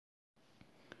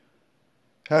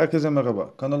Herkese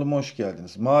merhaba. Kanalıma hoş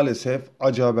geldiniz. Maalesef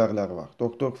acı haberler var.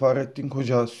 Doktor Fahrettin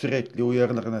Koca sürekli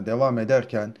uyarılarına devam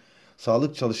ederken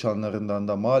sağlık çalışanlarından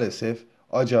da maalesef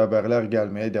acı haberler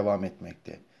gelmeye devam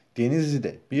etmekte.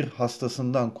 Denizli'de bir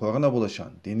hastasından korona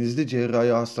bulaşan Denizli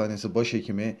Cerrahi Hastanesi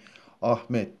Başhekimi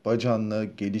Ahmet Bacanlı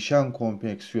gelişen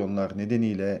komplikasyonlar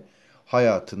nedeniyle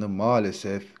hayatını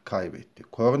maalesef kaybetti.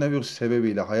 Koronavirüs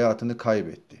sebebiyle hayatını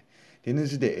kaybetti.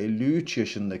 Denizli'de 53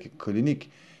 yaşındaki klinik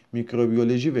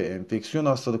mikrobiyoloji ve enfeksiyon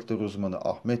hastalıkları uzmanı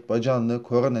Ahmet Bacanlı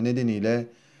korona nedeniyle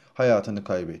hayatını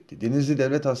kaybetti. Denizli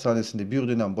Devlet Hastanesi'nde bir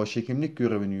dönem başhekimlik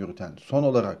görevini yürüten, son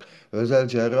olarak Özel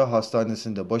Cerrah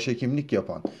Hastanesi'nde başhekimlik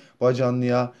yapan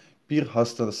Bacanlı'ya bir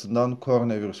hastasından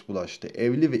koronavirüs bulaştı.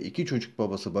 Evli ve iki çocuk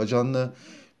babası Bacanlı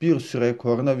bir süre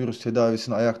koronavirüs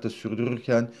tedavisini ayakta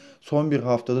sürdürürken son bir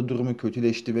haftada durumu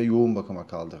kötüleşti ve yoğun bakıma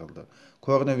kaldırıldı.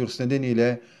 Koronavirüs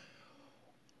nedeniyle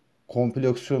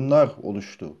komplikasyonlar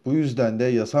oluştu. Bu yüzden de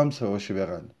yaşam savaşı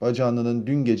veren Bacanlı'nın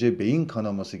dün gece beyin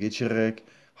kanaması geçirerek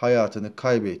hayatını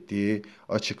kaybettiği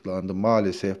açıklandı.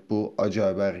 Maalesef bu acı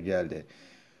haber geldi.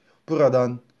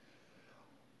 Buradan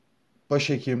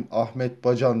Başhekim Ahmet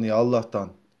Bacanlı'ya Allah'tan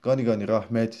gani gani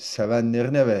rahmet,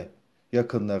 sevenlerine ve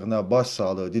yakınlarına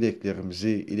başsağlığı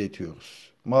dileklerimizi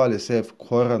iletiyoruz. Maalesef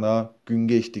korona gün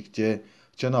geçtikçe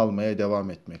can almaya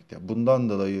devam etmekte. Bundan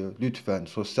dolayı lütfen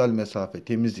sosyal mesafe,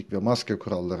 temizlik ve maske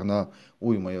kurallarına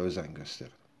uymaya özen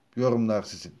gösterin. Yorumlar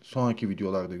sizin. Sonraki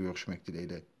videolarda görüşmek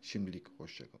dileğiyle. Şimdilik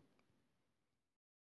hoşça kalın.